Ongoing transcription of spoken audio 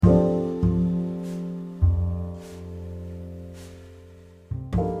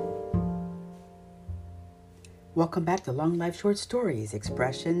Welcome back to Long Life Short Stories,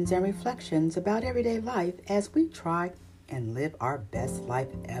 expressions and reflections about everyday life as we try and live our best life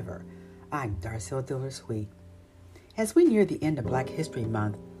ever. I'm Darcel Diller-Sweet. As we near the end of Black History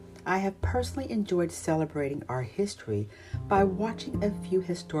Month, I have personally enjoyed celebrating our history by watching a few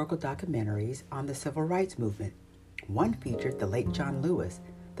historical documentaries on the Civil Rights Movement. One featured the late John Lewis,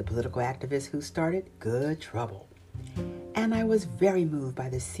 the political activist who started Good Trouble. And I was very moved by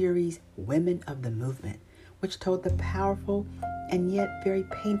the series Women of the Movement, which told the powerful and yet very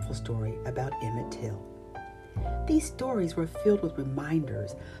painful story about Emmett Till. These stories were filled with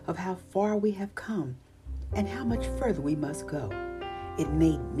reminders of how far we have come and how much further we must go. It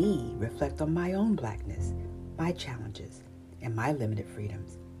made me reflect on my own Blackness, my challenges, and my limited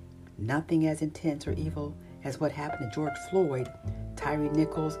freedoms. Nothing as intense or evil as what happened to George Floyd, Tyre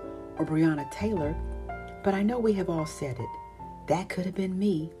Nichols, or Breonna Taylor, but I know we have all said it. That could have been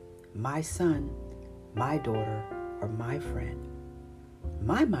me, my son, my daughter, or my friend.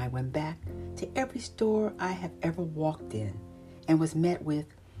 My mind went back to every store I have ever walked in and was met with,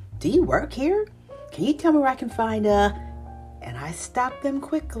 "Do you work here? Can you tell me where I can find And I stop them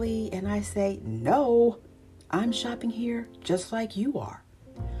quickly and I say, "No, I'm shopping here just like you are."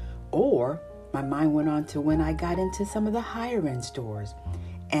 Or my mind went on to when I got into some of the higher end stores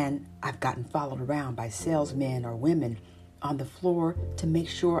and I've gotten followed around by salesmen or women on the floor to make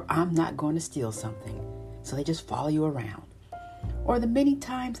sure I'm not going to steal something. So they just follow you around. Or the many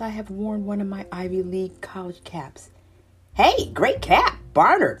times I have worn one of my Ivy League college caps. "Hey, great cap,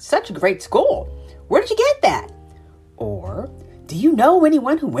 Barnard, such a great school. Where did you get that?" Or, "Do you know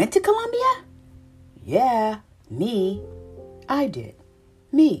anyone who went to Columbia?" Yeah, me. I did.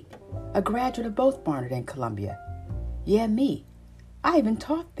 Me, a graduate of both Barnard and Columbia. Yeah, me. I even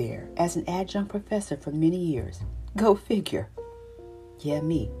taught there as an adjunct professor for many years. Go figure. Yeah,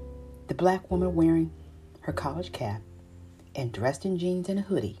 me, the Black woman wearing her college cap and dressed in jeans and a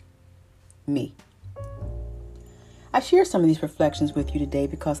hoodie. Me. I share some of these reflections with you today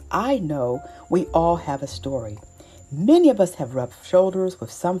because I know we all have a story. Many of us have rubbed shoulders with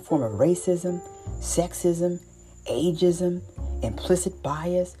some form of racism, sexism, ageism, implicit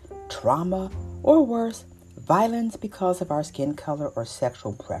bias, trauma, or worse, violence because of our skin color or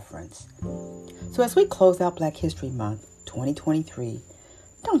sexual preference. So as we close out Black History Month 2023,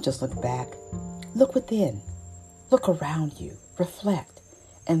 don't just look back. Look within. Look around you. Reflect.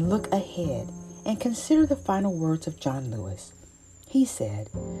 And look ahead. And consider the final words of John Lewis. He said,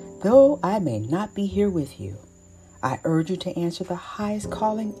 "Though I may not be here with you, I urge you to answer the highest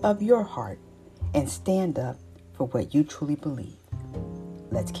calling of your heart and stand up for what you truly believe."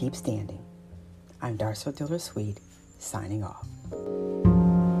 Let's keep standing. I'm Darcel Diller-Sweet, signing off.